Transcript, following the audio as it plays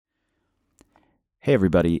Hey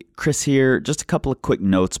everybody, Chris here. Just a couple of quick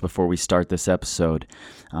notes before we start this episode.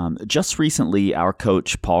 Just recently, our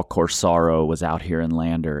coach Paul Corsaro was out here in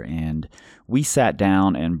Lander, and we sat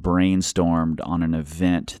down and brainstormed on an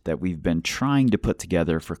event that we've been trying to put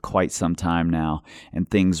together for quite some time now, and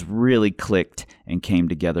things really clicked and came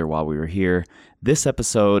together while we were here. This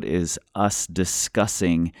episode is us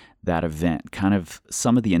discussing that event, kind of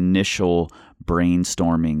some of the initial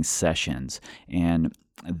brainstorming sessions, and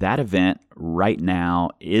that event right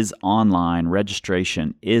now is online.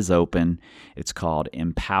 Registration is open. It's called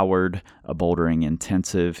Empowered, a Bouldering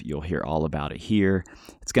Intensive. You'll hear all about it here.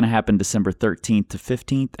 It's going to happen December 13th to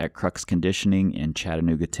 15th at Crux Conditioning in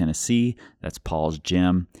Chattanooga, Tennessee. That's Paul's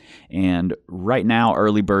gym. And right now,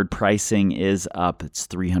 early bird pricing is up. It's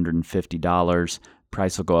 $350.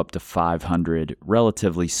 Price will go up to $500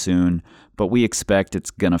 relatively soon, but we expect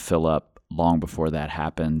it's going to fill up long before that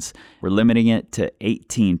happens. We're limiting it to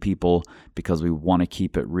 18 people because we want to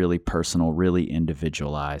keep it really personal, really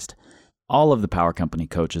individualized. All of the Power Company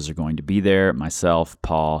coaches are going to be there. Myself,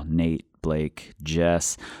 Paul, Nate, Blake,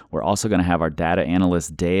 Jess. We're also going to have our data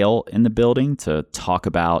analyst, Dale, in the building to talk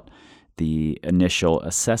about the initial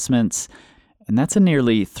assessments. And that's a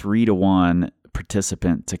nearly 3-to-1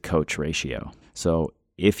 participant to coach ratio. So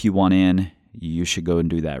if you want in, you should go and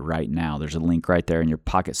do that right now. There's a link right there in your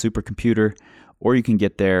pocket supercomputer, or you can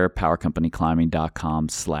get there,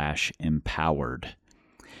 powercompanyclimbing.com/empowered.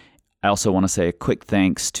 I also want to say a quick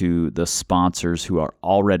thanks to the sponsors who are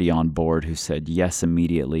already on board, who said yes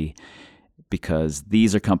immediately, because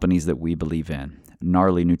these are companies that we believe in.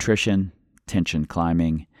 Gnarly Nutrition, Tension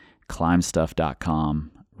Climbing,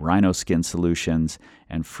 ClimbStuff.com, Rhino Skin Solutions,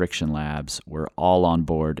 and Friction Labs were all on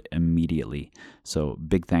board immediately. So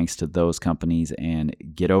big thanks to those companies, and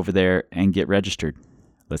get over there and get registered.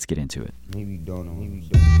 Let's get into it. Maybe don't know.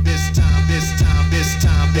 This time, to build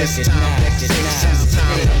power. This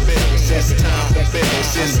time to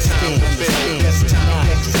build power.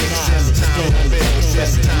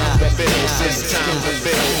 This time to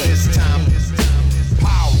build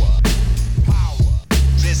power.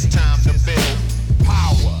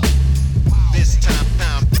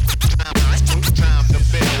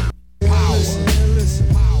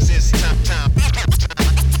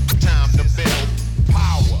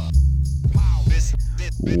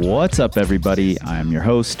 What's up, everybody? I'm your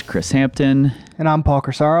host, Chris Hampton. And I'm Paul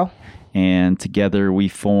Corsaro. And together we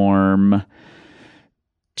form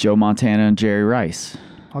Joe Montana and Jerry Rice.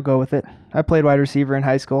 I'll go with it. I played wide receiver in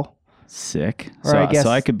high school. Sick. Or I guess- so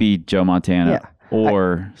I could be Joe Montana. Yeah.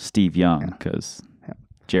 Or Steve Young, because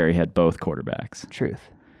Jerry had both quarterbacks. Truth.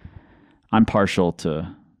 I'm partial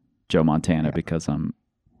to Joe Montana because I'm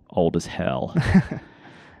old as hell,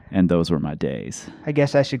 and those were my days. I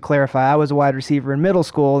guess I should clarify. I was a wide receiver in middle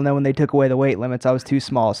school, and then when they took away the weight limits, I was too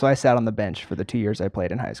small, so I sat on the bench for the 2 years I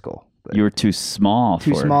played in high school. But You were too small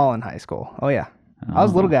too for small in high school. Oh, yeah. I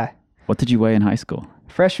was a little guy. What did you weigh in high school?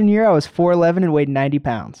 Freshman year, I was 4'11" and weighed 90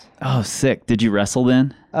 pounds. Oh, sick. Did you wrestle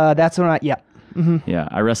then? That's when Yeah,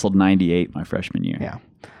 I wrestled 98 my freshman year. Yeah.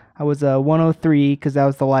 I was 103 because that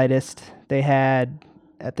was the lightest they had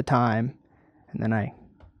at the time. And then I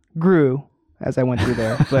grew as I went through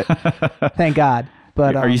there. But thank God.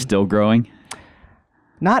 But Are you still growing?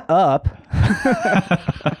 Not up.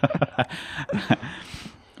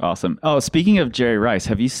 Awesome. Oh, speaking of Jerry Rice,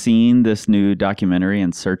 have you seen this new documentary,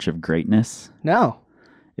 In Search of Greatness? No.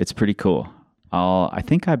 It's pretty cool. I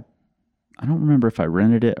don't remember if I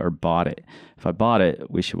rented it or bought it. If I bought it,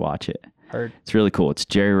 we should watch it. Heard. It's really cool. It's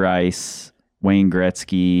Jerry Rice, Wayne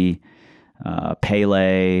Gretzky,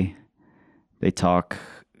 Pele. They talk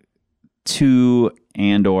to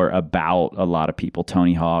and or about a lot of people.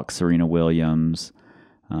 Tony Hawk, Serena Williams.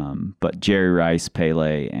 But Jerry Rice,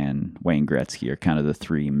 Pele, and Wayne Gretzky are kind of the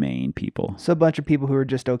three main people. So a bunch of people who are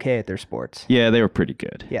just okay at their sports. Yeah, they were pretty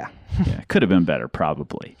good. Yeah. Yeah, could have been better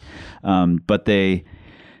probably. But they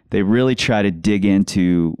really try to dig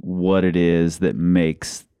into what it is that made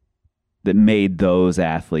those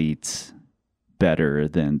athletes better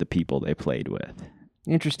than the people they played with.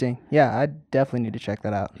 Interesting. Yeah, I definitely need to check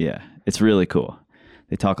that out. Yeah, it's really cool.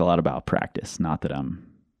 They talk a lot about practice. Not that I'm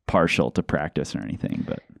partial to practice or anything,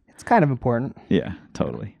 but It's kind of important. yeah,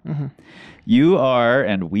 totally. Mm-hmm. You are,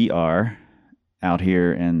 and we are, out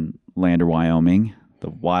here in Lander, Wyoming, the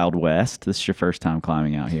Wild West. This is your first time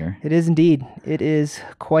climbing out here. It is indeed. It is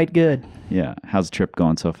quite good. Yeah. How's the trip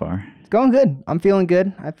going so far? It's going good. I'm feeling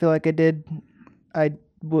good. I feel like I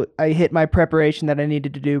hit my preparation that I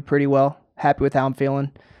needed to do pretty well. Happy with how I'm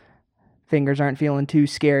feeling. Fingers aren't feeling too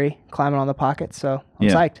scary climbing on the pocket, so I'm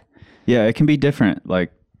psyched. Yeah, it can be different.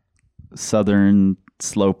 Like southern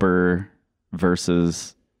sloper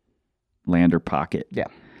versus Lander pocket. Yeah.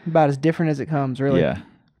 About as different as it comes, really. Yeah,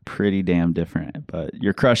 pretty damn different. But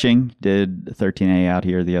you're crushing. Did 13A out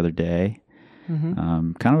here the other day.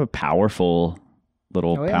 Mm-hmm. Kind of a powerful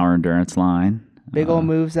little Oh, yeah. power endurance line. Big old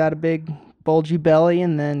moves out of big bulgy belly,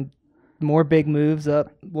 and then more big moves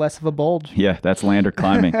up less of a bulge. Yeah, that's Lander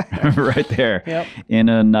climbing right there. Yep. In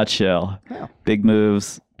a nutshell. Yeah. Big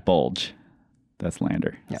moves, bulge. That's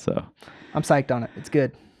Lander. Yeah. So I'm psyched on it. It's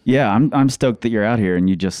good. yeah, I'm stoked that you're out here and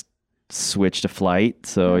you just switched to flight,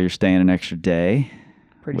 so you're staying an extra day.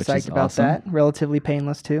 Pretty Which psyched is about awesome. that. Relatively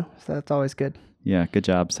painless too, so that's always good. Yeah, good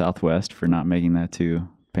job, Southwest, for not making that too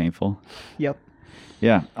painful. Yep.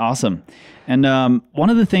 Yeah, awesome. And one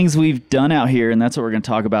of the things we've done out here, and that's what we're going to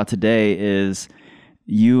talk about today, is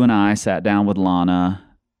you and I sat down with Lana,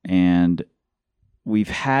 and we've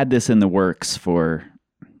had this in the works for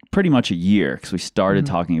pretty much a year, because we started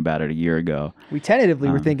talking about it a year ago. We tentatively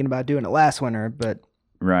were thinking about doing it last winter, but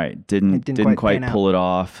Right. Didn't didn't quite pan out. pull it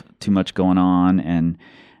off. Too much going on. And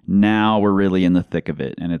now we're really in the thick of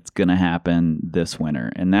it. And it's going to happen this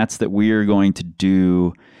winter. And that's that we're going to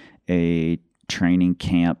do a training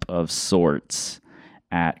camp of sorts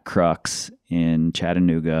at Crux in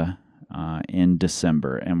Chattanooga in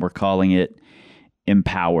December. And we're calling it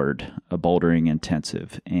Empowered, a bouldering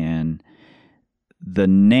intensive. And the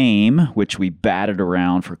name, which we batted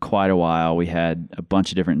around for quite a while, we had a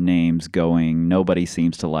bunch of different names going. Nobody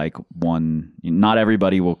seems to like one. Not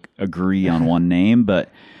everybody will agree on one name,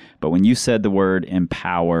 but when you said the word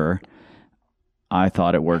empower, I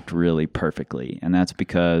thought it worked really perfectly. And that's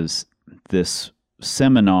because this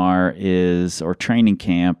seminar is, or training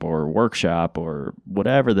camp or workshop or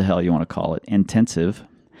whatever the hell you want to call it, intensive,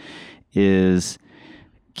 is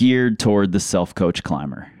geared toward the self-coach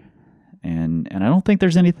climber. And I don't think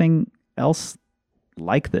there's anything else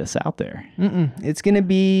like this out there. it's going to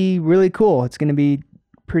be really cool. It's going to be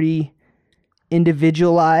pretty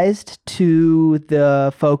individualized to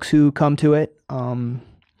the folks who come to it. I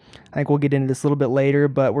think we'll get into this a little bit later,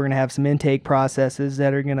 but we're going to have some intake processes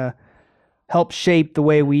that are going to help shape the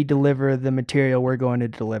way we deliver the material we're going to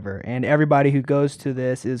deliver. And everybody who goes to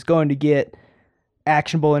this is going to get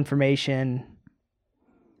actionable information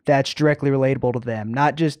that's directly relatable to them.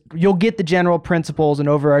 Not just, you'll get the general principles and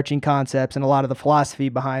overarching concepts and a lot of the philosophy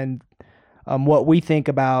behind what we think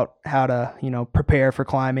about how to, prepare for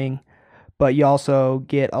climbing, but you also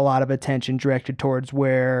get a lot of attention directed towards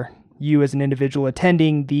where you as an individual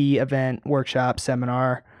attending the event, workshop,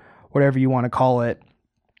 seminar, whatever you want to call it,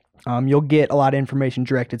 you'll get a lot of information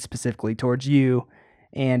directed specifically towards you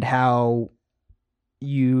and how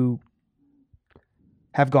you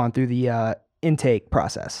have gone through the intake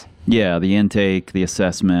process. Yeah, the intake, the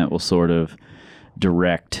assessment will sort of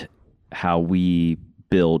direct how we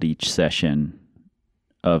build each session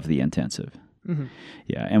of the intensive. Mm-hmm.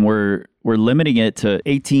 Yeah, and we're limiting it to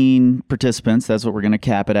 18 participants. That's what we're going to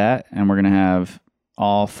cap it at, and we're going to have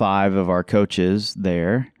all 5 of our coaches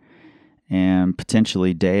there, and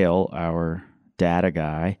potentially Dale, our data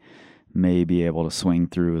guy, may be able to swing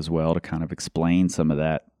through as well to kind of explain some of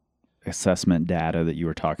that assessment data that you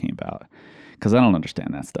were talking about, because I don't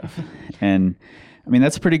understand that stuff. And I mean,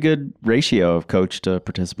 that's a pretty good ratio of coach to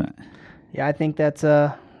participant. Yeah, I think that's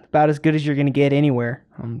about as good as you're going to get anywhere.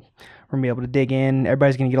 We're going to be able to dig in.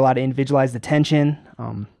 Everybody's going to get a lot of individualized attention. There's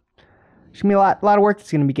going to be a lot of work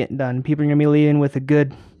that's going to be getting done. People are going to be leaving with a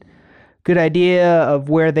good idea of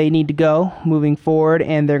where they need to go moving forward,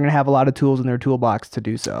 and they're going to have a lot of tools in their toolbox to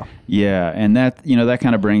do so. Yeah, and that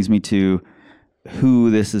kind of brings me to who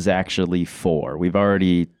this is actually for. We've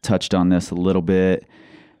already touched on this a little bit,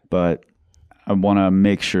 but I want to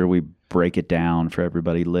make sure we break it down for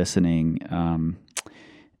everybody listening.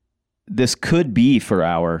 This could be for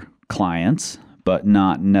our clients, but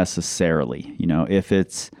not necessarily. If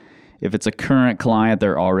it's a current client,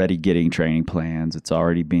 they're already getting training plans. It's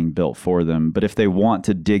already being built for them. But if they want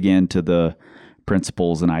to dig into the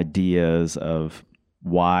principles and ideas of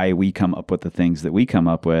why we come up with the things that we come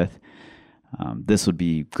up with, this would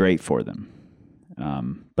be great for them.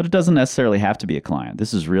 But it doesn't necessarily have to be a client.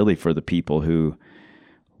 This is really for the people who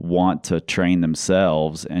want to train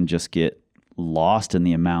themselves and just get lost in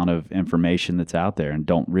the amount of information that's out there and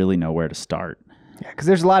don't really know where to start. Yeah, because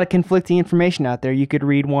there's a lot of conflicting information out there. You could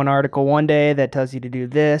read one article one day that tells you to do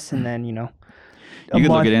this, and then, you could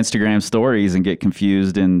look at Instagram stories and get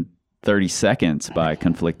confused in 30 seconds by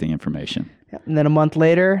conflicting information. And then a month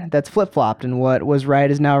later, that's flip-flopped, and what was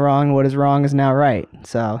right is now wrong, and what is wrong is now right.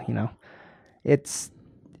 So, it's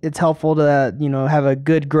helpful to, have a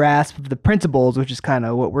good grasp of the principles, which is kind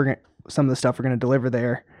of what some of the stuff we're going to deliver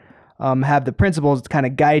there. Have the principles to kind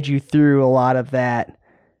of guide you through a lot of that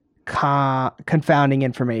confounding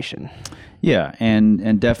information. Yeah,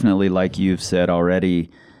 and definitely, like you've said already,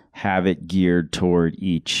 have it geared toward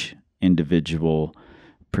each individual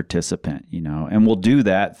participant, and we'll do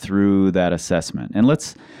that through that assessment. And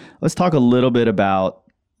let's talk a little bit about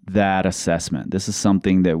that assessment. This is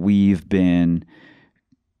something that we've been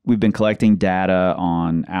collecting data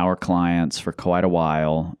on our clients for quite a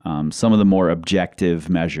while, some of the more objective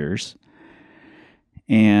measures.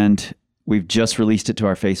 And we've just released it to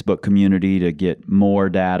our Facebook community to get more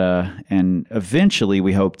data. And eventually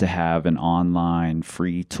we hope to have an online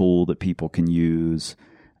free tool that people can use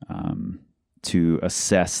to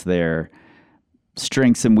assess their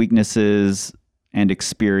strengths and weaknesses and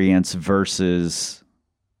experience versus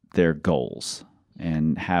their goals,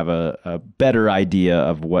 and have a better idea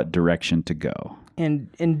of what direction to go.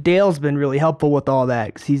 And Dale's been really helpful with all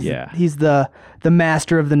that, 'cause he's the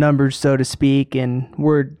master of the numbers, so to speak, and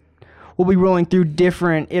we'll be rolling through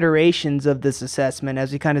different iterations of this assessment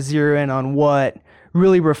as we kind of zero in on what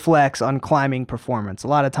really reflects on climbing performance. A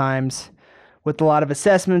lot of times with a lot of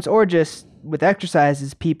assessments or just with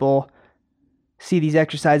exercises, people see these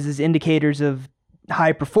exercises as indicators of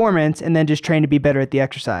high performance and then just train to be better at the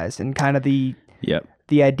exercise, and kind of the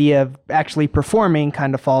idea of actually performing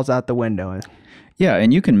kind of falls out the window. Yeah,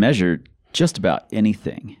 and you can measure just about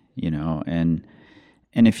anything, and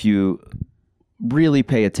if you really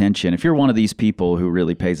pay attention, if you're one of these people who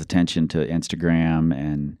really pays attention to Instagram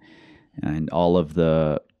and all of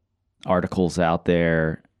the articles out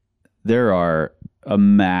there, there are a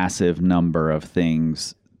massive number of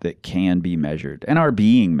things that can be measured and are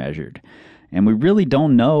being measured. And we really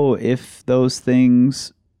don't know if those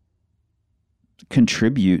things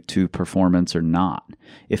contribute to performance or not,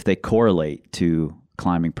 if they correlate to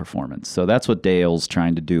climbing performance. So that's what Dale's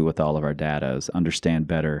trying to do with all of our data, is understand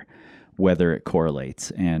better whether it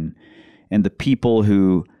correlates. And the people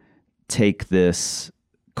who take this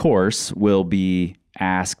course will be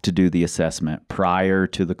asked to do the assessment prior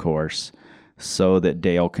to the course so that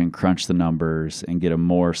Dale can crunch the numbers and get a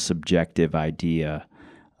more subjective idea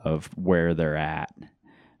of where they're at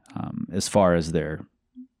as far as their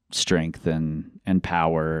strength and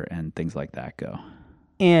power and things like that go.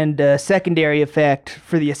 And a secondary effect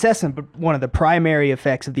for the assessment, but one of the primary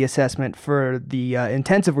effects of the assessment for the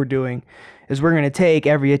intensive we're doing, is we're going to take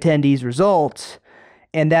every attendee's results,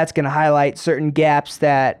 and that's going to highlight certain gaps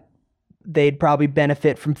that they'd probably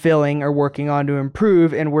benefit from filling or working on to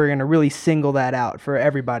improve, and we're going to really single that out for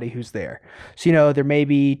everybody who's there. So, there may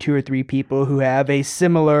be 2 or 3 people who have a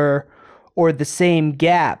similar or the same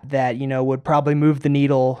gap that, would probably move the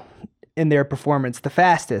needle in their performance the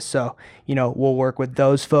fastest. So, we'll work with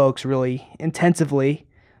those folks really intensively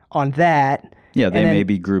on that. Yeah, they may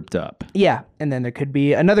be grouped up. Yeah, and then there could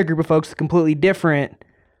be another group of folks with a completely different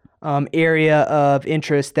area of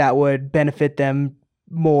interest that would benefit them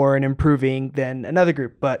more in improving than another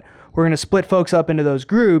group. But we're going to split folks up into those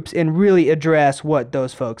groups and really address what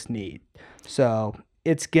those folks need. So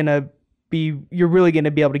you're really going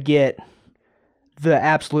to be able to get the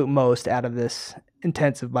absolute most out of this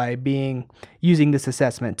intensive by using this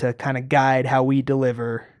assessment to kind of guide how we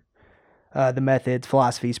deliver the methods,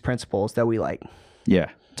 philosophies, principles that we like. Yeah,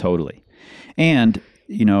 totally. And,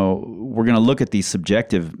 we're going to look at these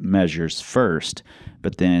subjective measures first,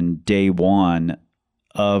 but then day one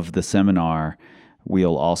of the seminar,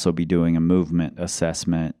 we'll also be doing a movement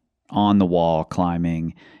assessment on the wall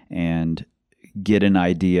climbing and get an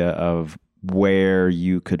idea of where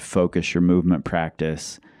you could focus your movement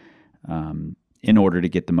practice in order to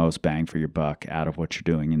get the most bang for your buck out of what you're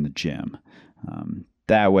doing in the gym.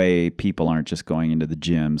 That way, people aren't just going into the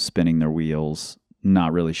gym, spinning their wheels,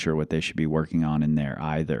 not really sure what they should be working on in there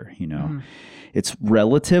either. It's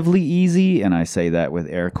relatively easy, and I say that with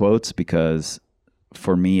air quotes because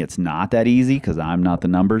for me, it's not that easy because I'm not the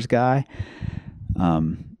numbers guy.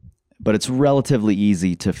 But it's relatively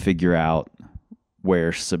easy to figure out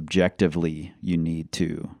where subjectively you need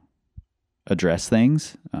to address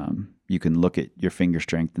things. You can look at your finger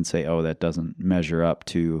strength and say, oh, that doesn't measure up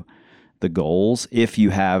to the goals if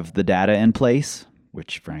you have the data in place,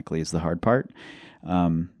 which frankly is the hard part,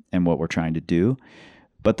 and what we're trying to do.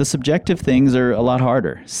 But the subjective things are a lot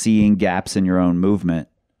harder. Seeing gaps in your own movement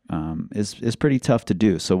is pretty tough to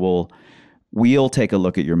do. So we'll take a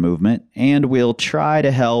look at your movement, and we'll try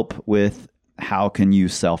to help with how can you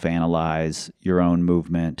self-analyze your own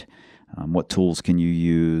movement, what tools can you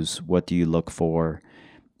use, what do you look for,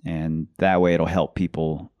 and that way it'll help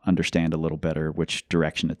people understand a little better which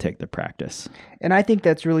direction to take their practice. And I think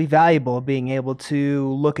that's really valuable, being able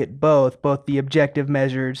to look at both the objective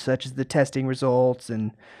measures such as the testing results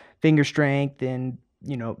and finger strength and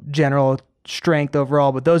general strength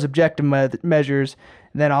overall, but those objective measures,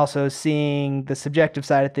 and then also seeing the subjective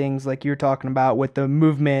side of things like you're talking about with the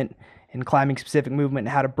movement and climbing specific movement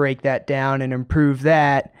and how to break that down and improve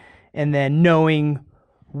that, and then knowing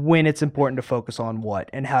when it's important to focus on what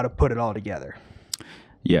and how to put it all together.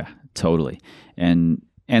 Yeah, totally. And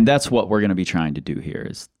that's what we're going to be trying to do here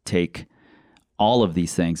is take all of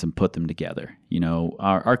these things and put them together. You know,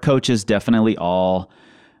 our coaches definitely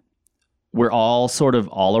we're all sort of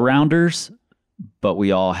all-arounders, but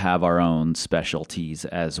we all have our own specialties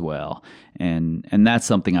as well. And that's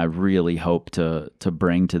something I really hope to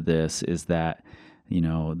bring to this is that, you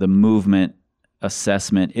know, the movement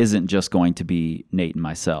assessment isn't just going to be Nate and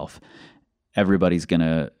myself. Everybody's going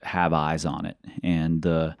to have eyes on it. And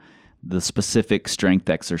the specific strength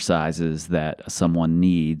exercises that someone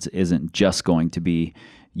needs isn't just going to be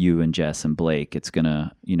you and Jess and Blake. It's going to,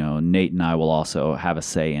 you know, Nate and I will also have a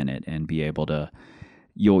say in it and be able to,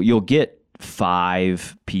 you'll get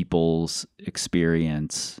 5 people's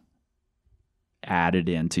experience added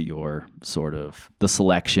into your sort of the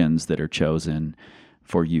selections that are chosen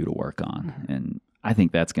for you to work on. Mm-hmm. And I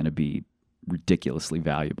think that's going to be ridiculously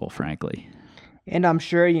valuable, frankly. And I'm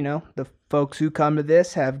sure, you know, the folks who come to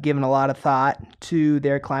this have given a lot of thought to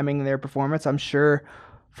their climbing and their performance. I'm sure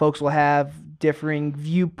folks will have differing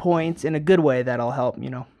viewpoints in a good way that'll help, you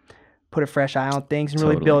know, put a fresh eye on things and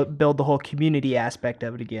really build the whole community aspect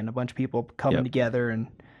of it again. A bunch of people coming together and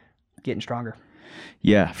getting stronger.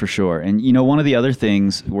 Yeah, for sure. And, you know, one of the other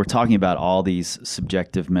things, we're talking about all these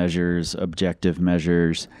subjective measures, objective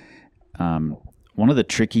measures. One of the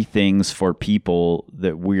tricky things for people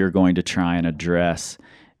that we're going to try and address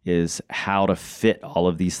is how to fit all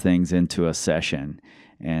of these things into a session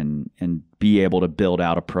and be able to build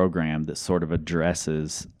out a program that sort of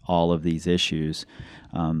addresses all of these issues.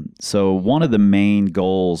 So one of the main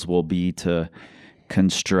goals will be to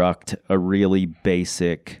construct a really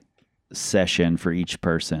basic session for each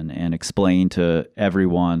person and explain to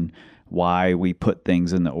everyone why we put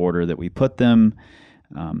things in the order that we put them,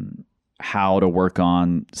 how to work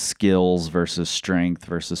on skills versus strength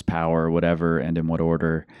versus power, whatever, and in what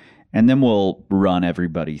order. And then we'll run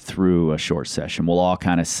everybody through a short session. We'll all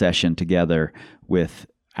kind of session together with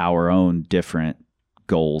our own different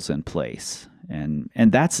goals in place. And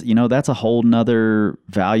that's, you know, that's a whole nother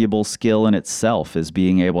valuable skill in itself, is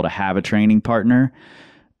being able to have a training partner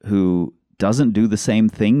who doesn't do the same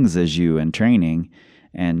things as you in training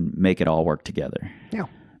and make it all work together. Yeah.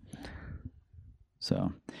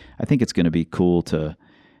 So I think it's going to be cool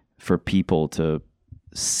for people to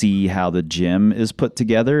see how the gym is put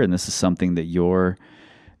together. And this is something that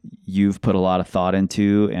you've put a lot of thought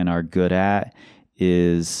into and are good at,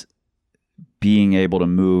 is being able to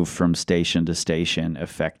move from station to station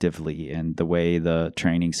effectively, and the way the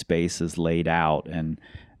training space is laid out and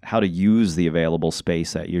how to use the available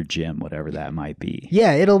space at your gym, whatever that might be.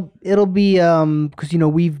 Yeah, it'll be, because, you know,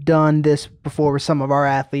 we've done this before with some of our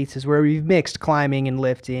athletes, is where we've mixed climbing and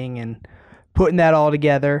lifting and putting that all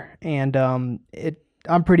together. And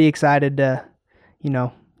I'm pretty excited to, you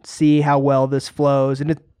know, see how well this flows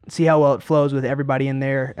and see how well it flows with everybody in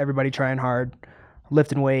there, everybody trying hard,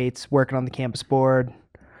 lifting weights, working on the campus board,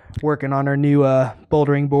 working on our new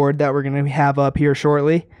bouldering board that we're going to have up here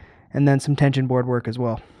shortly, and then some tension board work as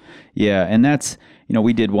well. Yeah, and that's, you know,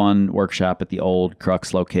 we did one workshop at the old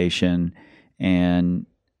Crux location, and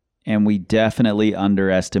we definitely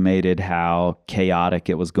underestimated how chaotic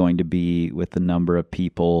it was going to be with the number of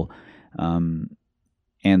people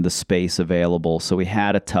and the space available. So we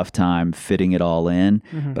had a tough time fitting it all in,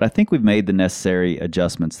 but I think we've made the necessary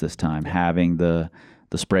adjustments this time. Having the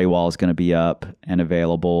spray wall is going to be up and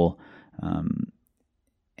available,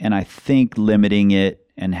 and I think limiting it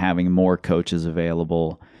and having more coaches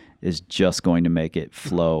available is just going to make it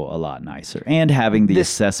flow a lot nicer. And having the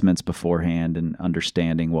assessments beforehand and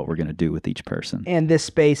understanding what we're going to do with each person. And this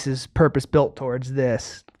space is purpose-built towards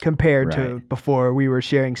this compared to before we were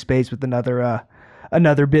sharing space with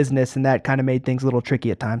another business, and that kind of made things a little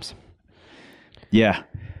tricky at times. Yeah.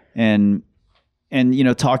 And you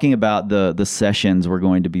know, talking about the sessions we're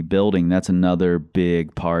going to be building, that's another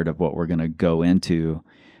big part of what we're going to go into,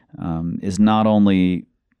 is not only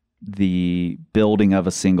the building of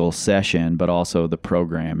a single session, but also the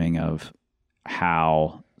programming of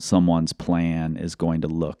how someone's plan is going to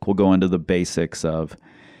look. We'll go into the basics of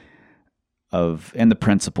and the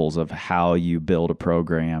principles of how you build a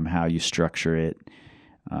program, how you structure it,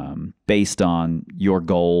 based on your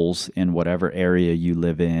goals in whatever area you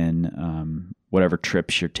live in, whatever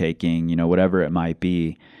trips you're taking, you know, whatever it might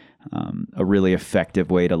be, a really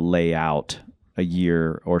effective way to lay out a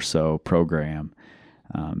year or so program.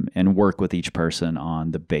 and work with each person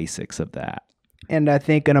on the basics of that. And I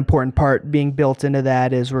think an important part being built into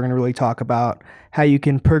that is we're going to really talk about how you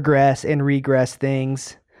can progress and regress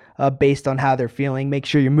things based on how they're feeling. Make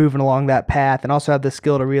sure you're moving along that path, and also have the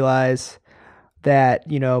skill to realize that,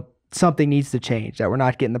 something needs to change, that we're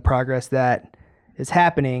not getting the progress that is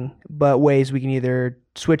happening, but ways we can either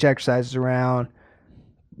switch exercises around,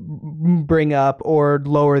 bring up, or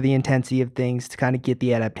lower the intensity of things to kind of get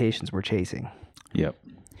the adaptations we're chasing. Yep.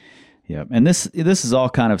 And this is all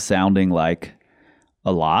kind of sounding like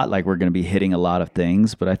a lot, like we're going to be hitting a lot of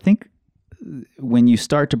things, but I think when you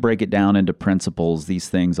start to break it down into principles, these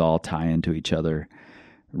things all tie into each other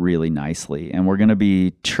really nicely. And we're going to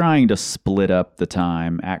be trying to split up the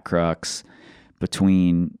time at Crux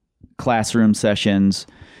between classroom sessions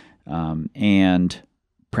and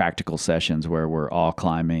practical sessions where we're all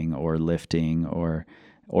climbing or lifting or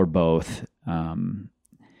both. And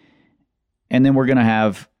then we're going to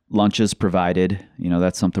have lunches provided.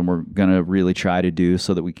 That's something we're going to really try to do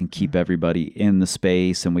so that we can keep everybody in the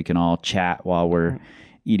space and we can all chat while we're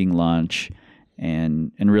eating lunch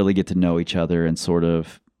and really get to know each other and sort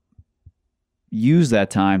of use that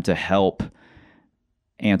time to help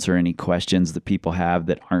answer any questions that people have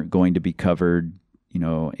that aren't going to be covered,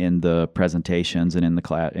 in the presentations and in the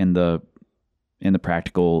class, in the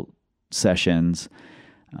practical sessions.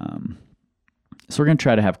 So we're going to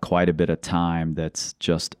try to have quite a bit of time that's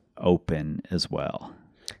just open as well.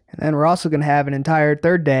 And then we're also going to have an entire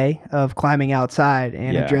third day of climbing outside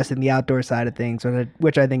and addressing the outdoor side of things,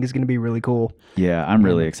 which I think is going to be really cool. Yeah, I'm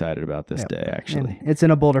really excited about this day, actually. And it's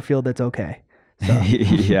in a boulder field that's okay. So.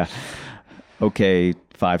 Yeah. Okay,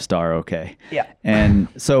 5-star okay. Yeah. And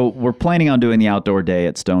so we're planning on doing the outdoor day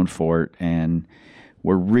at Stone Fort, and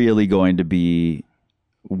we're really going to be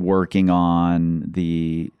working on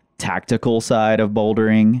the tactical side of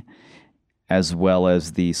bouldering, as well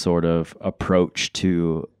as the sort of approach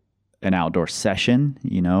to an outdoor session.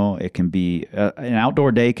 It can be an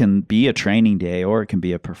outdoor day can be a training day, or it can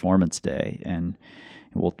be a performance day, and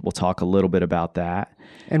we'll talk a little bit about that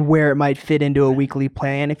and where it might fit into a weekly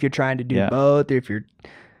plan if you're trying to do both, or if you're,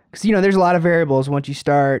 because there's a lot of variables once you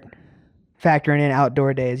start factoring in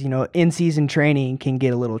outdoor days. In-season training can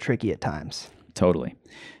get a little tricky at times. Totally,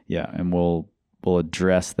 yeah, and we'll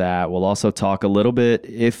address that. We'll also talk a little bit,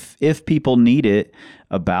 if people need it,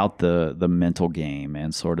 about the mental game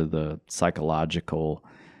and sort of the psychological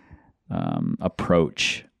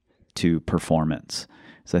approach to performance.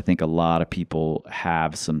 So I think a lot of people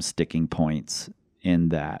have some sticking points in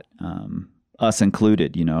that, us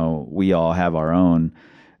included. We all have our own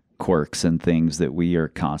quirks and things that we are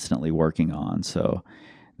constantly working on, so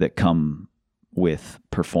that come with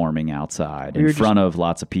performing outside in front of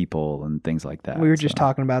lots of people and things like that. We were just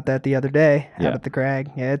talking about that the other day out at the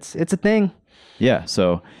Crag. Yeah, it's a thing. Yeah.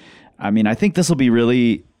 So, I think this will be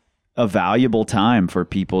really a valuable time for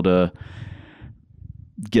people to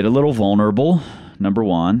get a little vulnerable, number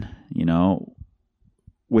one,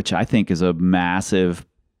 which I think is a massive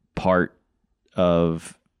part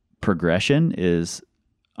of progression, is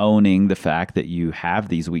owning the fact that you have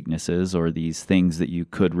these weaknesses or these things that you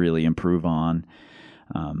could really improve on,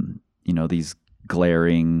 these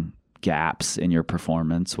glaring gaps in your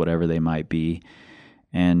performance, whatever they might be,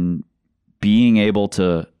 and being able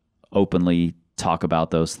to openly talk about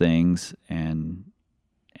those things and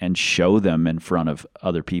show them in front of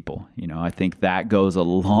other people. I think that goes a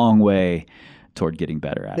long way toward getting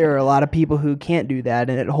better at it. There are a lot of people who can't do that,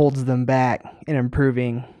 and it holds them back in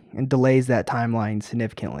improving and delays that timeline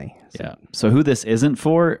significantly. So who this isn't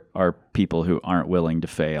for are people who aren't willing to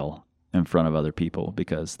fail in front of other people,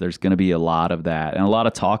 because there's going to be a lot of that and a lot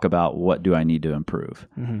of talk about what do I need to improve.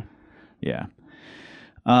 Mm-hmm. Yeah.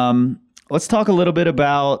 Let's talk a little bit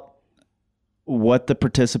about what the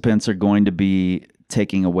participants are going to be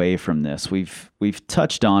taking away from this. We've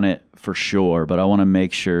touched on it for sure, but I want to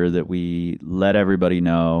make sure that we let everybody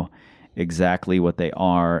know exactly what they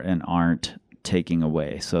are and aren't taking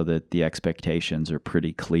away, so that the expectations are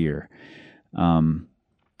pretty clear.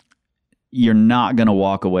 You're not going to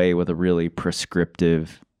walk away with a really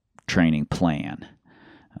prescriptive training plan.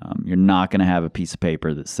 You're not going to have a piece of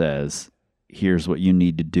paper that says, here's what you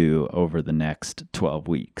need to do over the next 12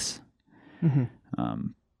 weeks. Mm-hmm.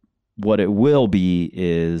 What it will be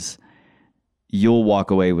is you'll walk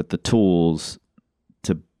away with the tools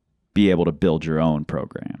to be able to build your own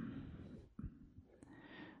program.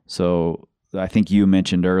 So I think you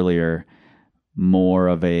mentioned earlier more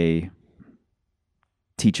of a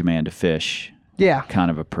teach a man to fish kind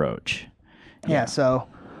of approach. Yeah. So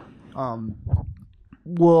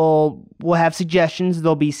we'll have suggestions.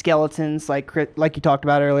 There'll be skeletons like you talked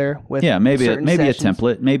about earlier. With maybe certain a sessions.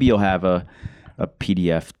 template. Maybe you'll have a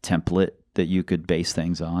PDF template that you could base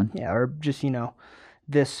things on. Yeah, or just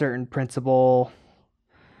this certain principle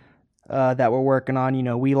that we're working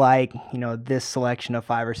on. We like this selection of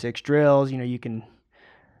 5 or 6 drills.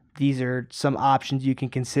 These are some options you can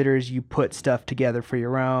consider as you put stuff together for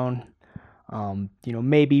your own.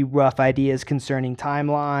 Maybe rough ideas concerning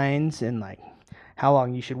timelines and like how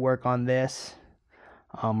long you should work on this.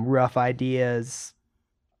 Rough ideas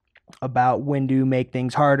about when to make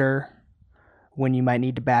things harder, when you might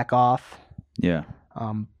need to back off. Yeah.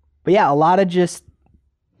 But yeah, a lot of just,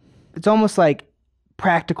 it's almost like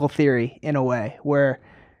practical theory in a way, where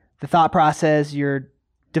the thought process, you're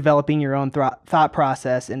developing your own thought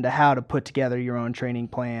process into how to put together your own training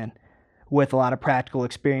plan with a lot of practical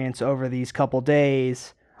experience over these couple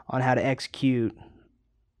days on how to execute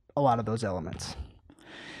a lot of those elements.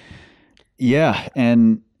 Yeah,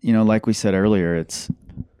 and like we said earlier,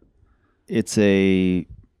 it's a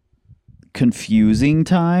confusing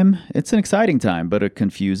time. It's an exciting time, but a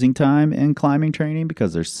confusing time in climbing training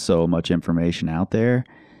because there's so much information out there.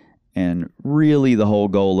 And really the whole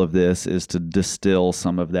goal of this is to distill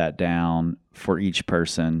some of that down for each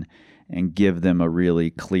person and give them a really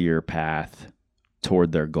clear path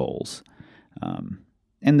toward their goals,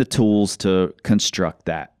 and the tools to construct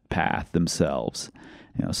that path themselves.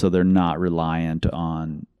 So they're not reliant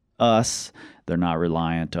on us. They're not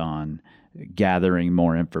reliant on gathering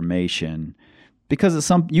more information,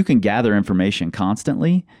 because you can gather information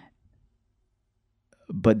constantly,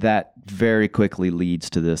 but that very quickly leads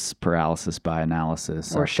to this paralysis by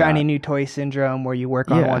analysis. Or shiny new toy syndrome, where you work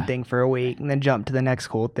on one thing for a week and then jump to the next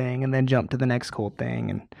cool thing and then jump to the next cool thing.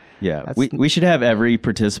 And yeah, we should have every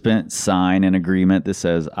participant sign an agreement that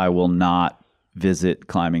says, I will not visit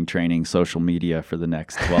climbing training social media for the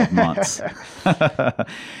next 12 months,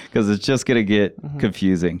 because it's just going to get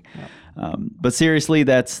confusing. Yeah. But seriously,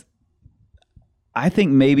 I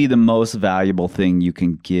think maybe the most valuable thing you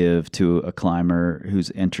can give to a climber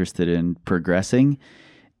who's interested in progressing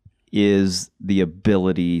is the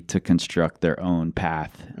ability to construct their own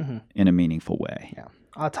path in a meaningful way. Yeah.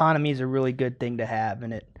 Autonomy is a really good thing to have,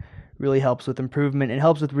 and it really helps with improvement. It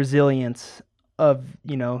helps with resilience of,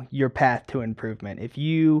 your path to improvement. If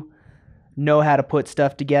you know how to put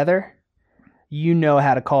stuff together, you know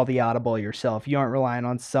how to call the audible yourself. You aren't relying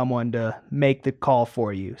on someone to make the call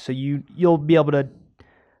for you. So you'll be able to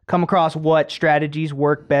come across what strategies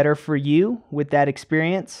work better for you with that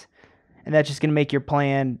experience. And that's just going to make your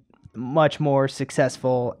plan much more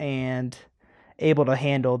successful and able to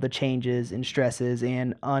handle the changes and stresses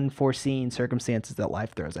and unforeseen circumstances that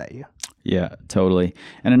life throws at you. Yeah, totally.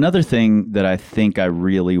 And another thing that I think I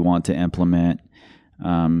really want to implement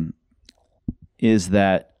is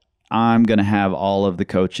that I'm going to have all of the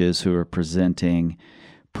coaches who are presenting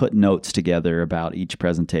put notes together about each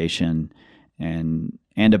presentation and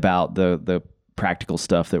about the practical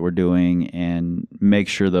stuff that we're doing, and make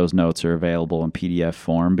sure those notes are available in PDF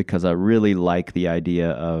form, because I really like the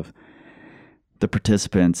idea of the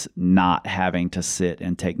participants not having to sit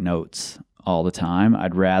and take notes all the time.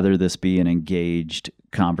 I'd rather this be an engaged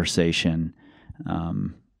conversation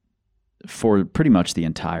for pretty much the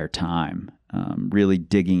entire time. Really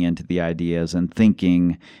digging into the ideas and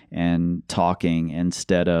thinking and talking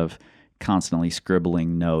instead of constantly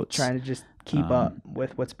scribbling notes. Trying to just keep up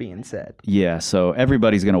with what's being said. Yeah, so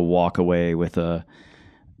everybody's going to walk away with a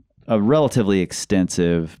relatively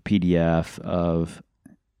extensive PDF of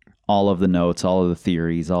all of the notes, all of the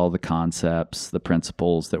theories, all the concepts, the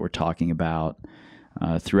principles that we're talking about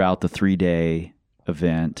throughout the 3-day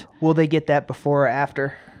event. Will they get that before or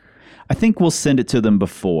after? I think we'll send it to them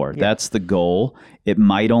before. Yeah. That's the goal. It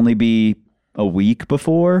might only be a week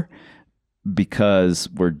before, because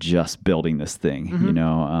we're just building this thing.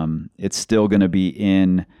 It's still going to be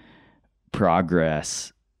in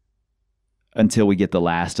progress until we get the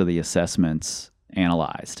last of the assessments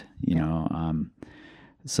analyzed.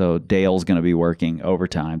 So Dale's going to be working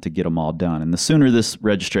overtime to get them all done. And the sooner this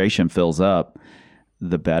registration fills up,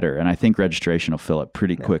 the better. And I think registration will fill up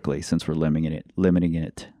pretty quickly, since we're limiting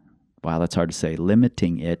it. Wow, that's hard to say.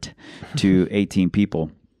 Limiting it to 18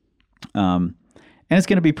 people. And it's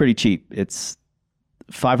going to be pretty cheap. It's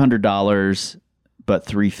 $500, but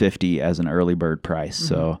 $350 as an early bird price.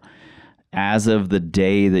 So as of the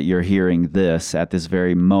day that you're hearing this, at this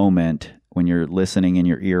very moment, when you're listening in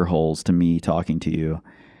your ear holes to me talking to you,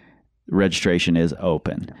 registration is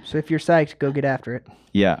open. So if you're psyched, go get after it.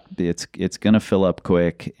 Yeah, it's going to fill up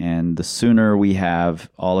quick, and the sooner we have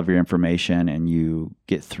all of your information and you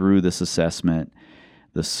get through this assessment,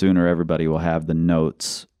 the sooner everybody will have the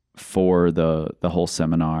notes for the whole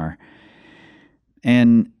seminar.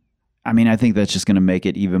 And I mean, I think that's just going to make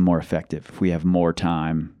it even more effective if we have more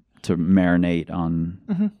time to marinate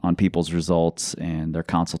on people's results and their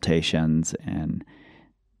consultations, and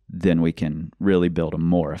then we can really build a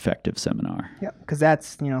more effective seminar. Yeah, because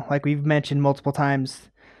that's, like we've mentioned multiple times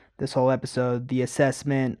this whole episode, the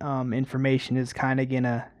assessment information is it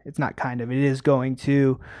is going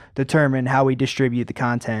to determine how we distribute the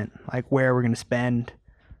content, like where we're going to spend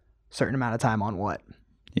a certain amount of time on what.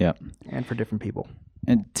 Yeah. And for different people.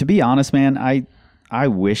 And to be honest, man, I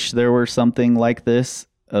wish there were something like this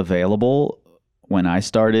available when I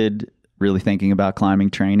started really thinking about climbing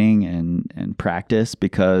training and practice,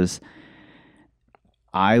 because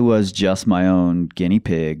I was just my own guinea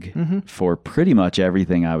pig for pretty much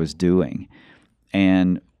everything I was doing.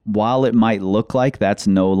 And while it might look like that's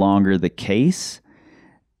no longer the case,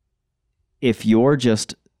 if you're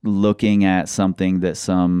just looking at something that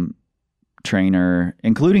some trainer,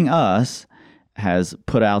 including us, has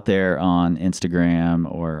put out there on Instagram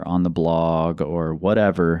or on the blog or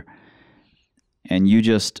whatever, and you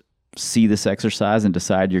just see this exercise and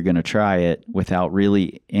decide you're going to try it without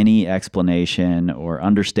really any explanation or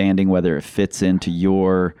understanding whether it fits into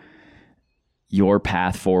your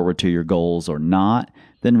path forward to your goals or not,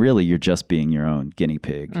 then really you're just being your own guinea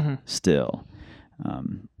pig still.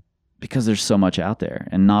 Because there's so much out there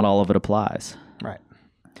and not all of it applies. Right.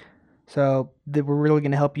 So we're really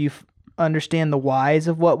going to help you understand the whys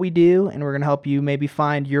of what we do, and we're going to help you maybe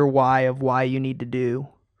find your why of why you need to do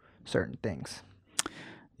certain things.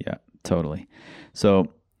 Yeah, totally.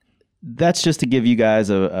 So that's just to give you guys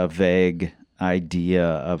a vague idea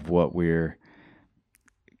of what we're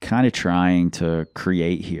kind of trying to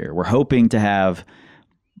create here. We're hoping to have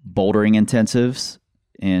bouldering intensives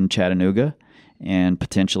in Chattanooga and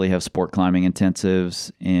potentially have sport climbing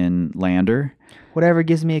intensives in Lander. Whatever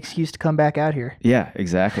gives me an excuse to come back out here. Yeah,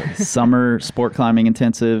 exactly. Summer sport climbing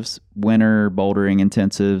intensives, winter bouldering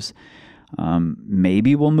intensives.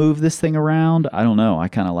 Maybe we'll move this thing around. I don't know. I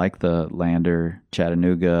kind of like the Lander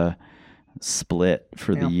Chattanooga split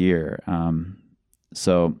for the year.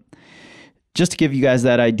 So just to give you guys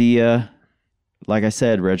that idea, like I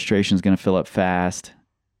said, registration is going to fill up fast.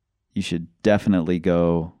 You should definitely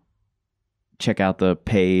go check out the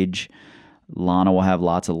page. Lana will have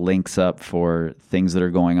lots of links up for things that are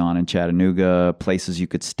going on in Chattanooga, places you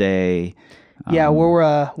could stay. Yeah,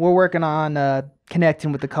 we're working on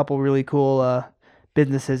connecting with a couple really cool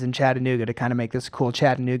businesses in Chattanooga to kind of make this a cool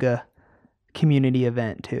Chattanooga community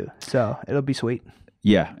event too. So it'll be sweet.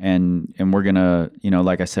 Yeah, and we're gonna,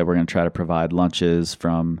 like I said, we're gonna try to provide lunches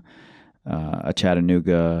from a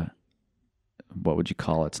Chattanooga. What would you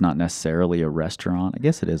call it? It's not necessarily a restaurant. I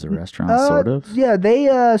guess it is a restaurant, sort of.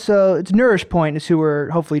 Yeah, so it's Nourish Point is who we're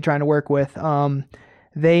hopefully trying to work with.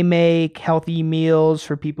 They make healthy meals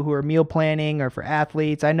for people who are meal planning or for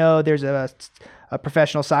athletes. I know there's a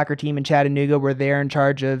professional soccer team in Chattanooga where they're in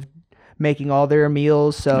charge of making all their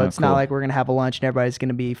meals. So it's not like we're going to have a lunch and everybody's going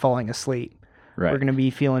to be falling asleep. Right. We're going to be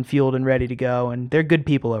feeling fueled and ready to go. And they're good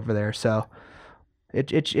people over there. So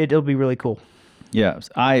it'll be really cool. Yeah,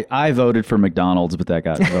 I voted for McDonald's, but that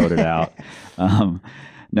got voted out.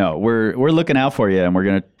 No, we're looking out for you, and we're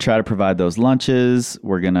going to try to provide those lunches.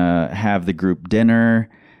 We're going to have the group dinner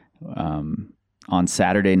on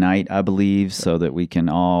Saturday night, I believe, so that we can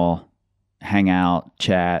all hang out,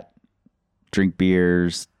 chat, drink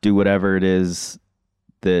beers, do whatever it is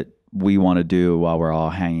that we want to do while we're all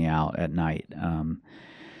hanging out at night.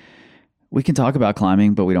 We can talk about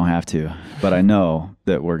climbing, but we don't have to. But I know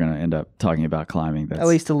that we're going to end up talking about climbing. At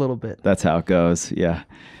least a little bit. That's how it goes. Yeah.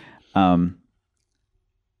 And,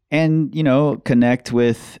 connect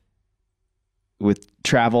with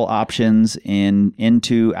travel options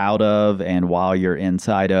into, out of, and while you're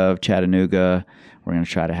inside of Chattanooga. We're going to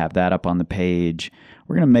try to have that up on the page.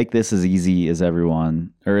 We're going to make this as easy as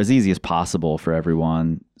possible for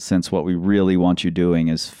everyone, since what we really want you doing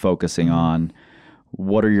is focusing on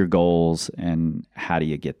what are your goals and how do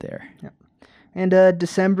you get there. Yeah. And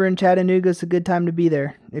December in Chattanooga is a good time to be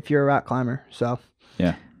there if you're a rock climber. So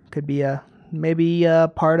yeah, could be maybe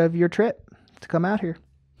part of your trip to come out here.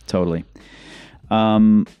 Totally.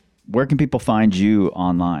 Where can people find you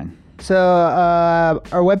online? So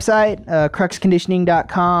our website,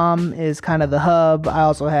 cruxconditioning.com, is kind of the hub. I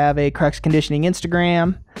also have a Crux Conditioning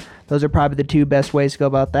Instagram. Those are probably the two best ways to go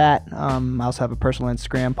about that. I also have a personal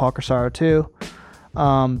Instagram, Paul Corsaro 2.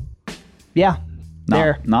 Yeah.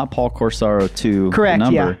 Not Paul Corsaro 2. Correct,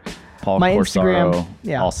 number. Paul My Corsaro Instagram,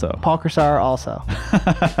 yeah, also. Paul Corsaro also.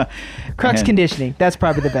 Crux And- Conditioning, that's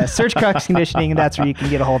probably the best. Search Crux Conditioning, and that's where you can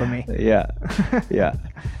get a hold of me. Yeah. Yeah.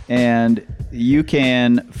 And you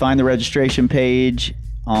can find the registration page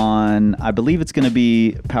on, I believe it's going to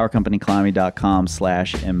be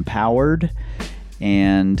powercompanyclimbing.com/empowered.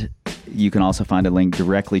 And you can also find a link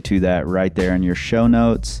directly to that right there in your show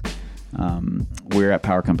notes. We're at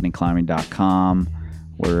powercompanyclimbing.com.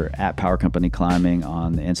 We're at Power Company Climbing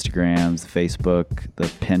on the Instagrams, the Facebook, the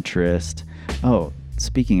Pinterest. Oh,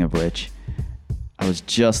 speaking of which, I was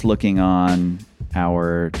just looking on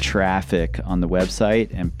our traffic on the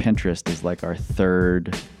website, and Pinterest is like our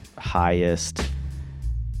third highest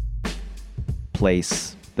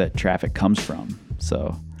place that traffic comes from.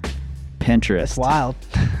 So Pinterest. It's wild.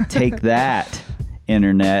 Take that,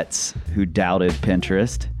 internets who doubted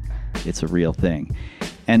Pinterest. It's a real thing.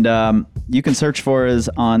 And you can search for us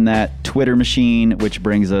on that Twitter machine, which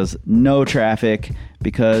brings us no traffic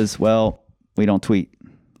because, well, we don't tweet.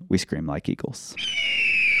 We scream like eagles.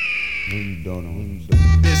 This time,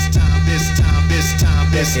 this time, this time, this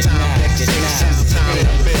time, this time,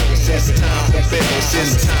 this time, this time,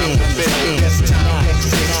 this time, this time, power,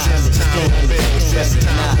 this time to build power, this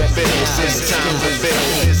time to build power, this time to build power.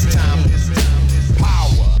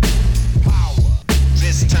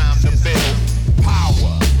 This time to build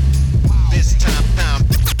power. This time to build power. This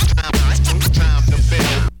time to build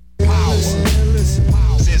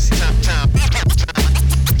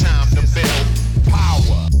power.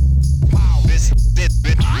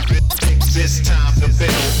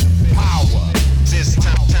 This time to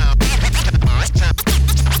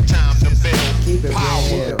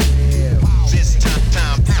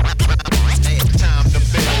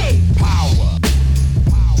build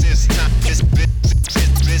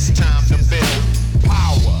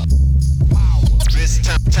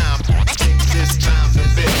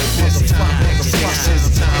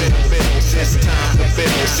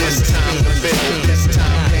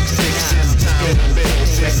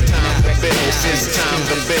This time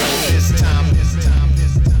to build